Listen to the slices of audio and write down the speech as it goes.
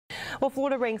Well,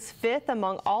 Florida ranks 5th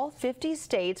among all 50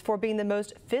 states for being the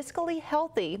most fiscally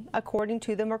healthy, according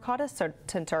to the Mercatus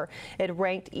Center. It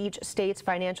ranked each state's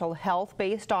financial health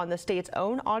based on the state's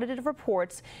own audited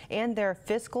reports and their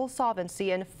fiscal solvency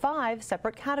in 5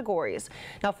 separate categories.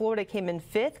 Now, Florida came in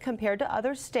 5th compared to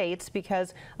other states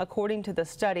because, according to the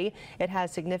study, it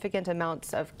has significant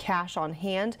amounts of cash on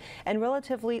hand and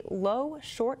relatively low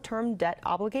short-term debt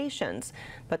obligations.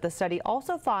 But the study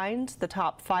also finds the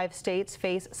top 5 states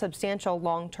face substantial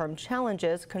long-term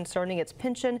challenges concerning its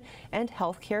pension and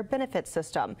health care benefit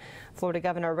system. Florida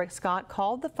Governor Rick Scott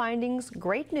called the findings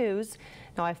great news.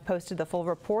 Now, I've posted the full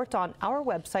report on our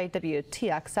website,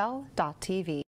 WTXL.tv.